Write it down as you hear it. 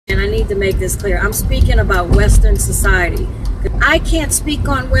need to make this clear. I'm speaking about Western society. I can't speak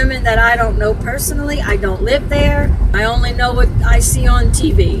on women that I don't know personally. I don't live there. I only know what I see on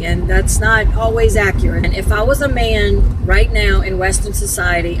TV, and that's not always accurate. And if I was a man right now in Western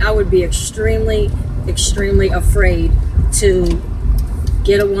society, I would be extremely, extremely afraid to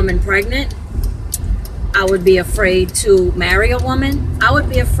get a woman pregnant. I would be afraid to marry a woman. I would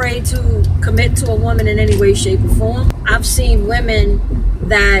be afraid to commit to a woman in any way, shape, or form. I've seen women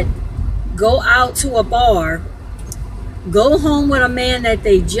that go out to a bar, go home with a man that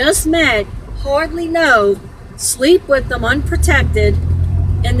they just met, hardly know, sleep with them unprotected,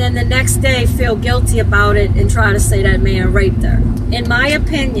 and then the next day feel guilty about it and try to say that man raped her. In my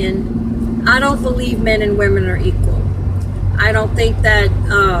opinion, I don't believe men and women are equal. I don't think that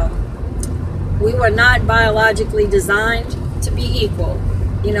we were not biologically designed to be equal.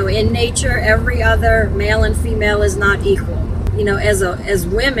 You know, in nature, every other male and female is not equal. You know, as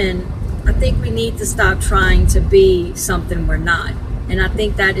women, I think we need to stop trying to be something we're not. And I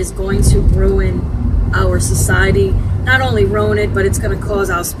think that is going to ruin our society. Not only ruin it, but it's going to cause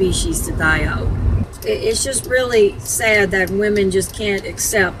our species to die out. It's just really sad that women just can't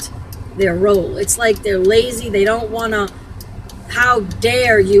accept their role. It's like they're lazy. They don't want to. How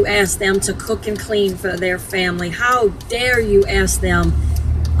dare you ask them to cook and clean for their family? How dare you ask them,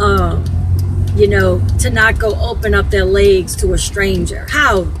 you know, to not go open up their legs to a stranger?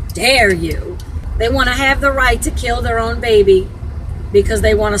 How dare you? They want to have the right to kill their own baby because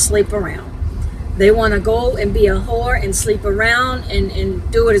they want to sleep around. They want to go and be a whore and sleep around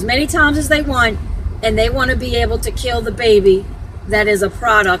and do it as many times as they want, and they want to be able to kill the baby that is a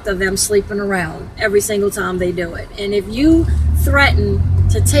product of them sleeping around every single time they do it. And if you threaten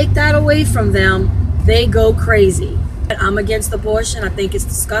to take that away from them, they go crazy. I'm against abortion. I think it's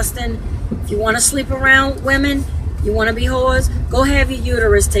disgusting. If you want to sleep around women, you want to be whores, go have your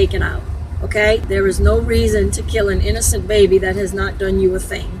uterus taken out, okay? There is no reason to kill an innocent baby that has not done you a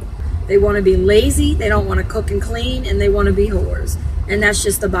thing. They want to be lazy, they don't want to cook and clean, and they want to be whores. And that's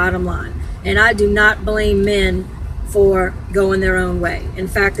just the bottom line. And I do not blame men for going their own way. In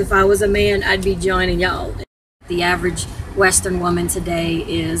fact, if I was a man, I'd be joining y'all. The average Western woman today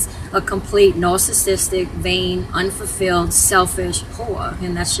is a complete narcissistic, vain, unfulfilled, selfish whore,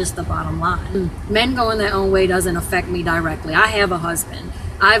 and that's just the bottom line. Men going their own way doesn't affect me directly. I have a husband.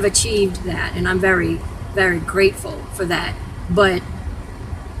 I've achieved that, and I'm very, very grateful for that. But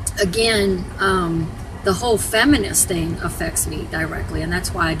again, the whole feminist thing affects me directly, and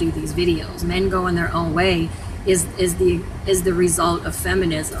that's why I do these videos. Men going their own way is the result of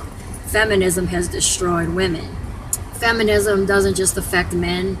feminism. Feminism has destroyed women. Feminism doesn't just affect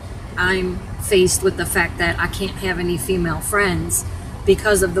men. I'm faced with the fact that I can't have any female friends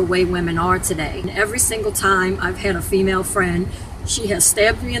because of the way women are today. And every single time I've had a female friend, she has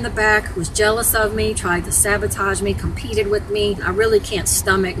stabbed me in the back, was jealous of me, tried to sabotage me, competed with me. I really can't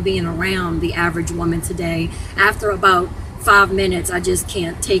stomach being around the average woman today. After about 5 minutes, I just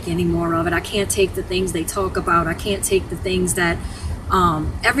can't take any more of it. I can't take the things they talk about. I can't take the things that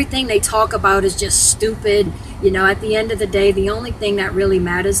everything they talk about is just stupid. You know, at the end of the day, the only thing that really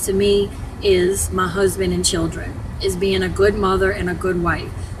matters to me is my husband and children, is being a good mother and a good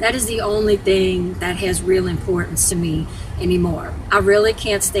wife. That is the only thing that has real importance to me anymore. I really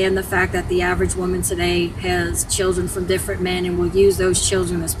can't stand the fact that the average woman today has children from different men and will use those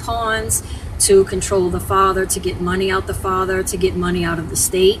children as pawns to control the father, to get money out the father, to get money out of the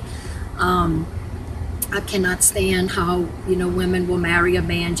state. I cannot stand how, you know, women will marry a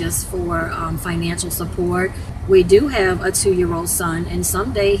man just for financial support. We do have a 2-year-old son, and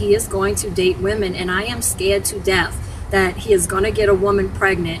someday he is going to date women, and I am scared to death that he is going to get a woman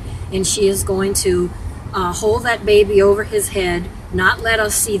pregnant and she is going to hold that baby over his head, not let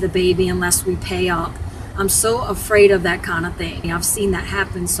us see the baby unless we pay up. I'm so afraid of that kind of thing. I've seen that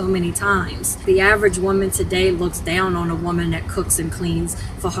happen so many times. The average woman today looks down on a woman that cooks and cleans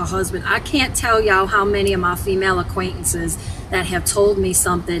for her husband. I can't tell y'all how many of my female acquaintances that have told me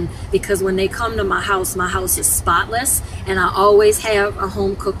something, because when they come to my house is spotless, and I always have a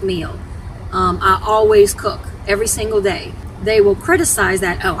home-cooked meal. I always cook every single day. They will criticize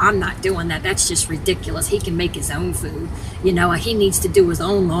that, oh, I'm not doing that. That's just ridiculous. He can make his own food. You know, he needs to do his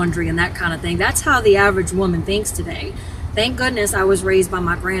own laundry and that kind of thing. That's how the average woman thinks today. Thank goodness I was raised by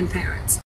my grandparents.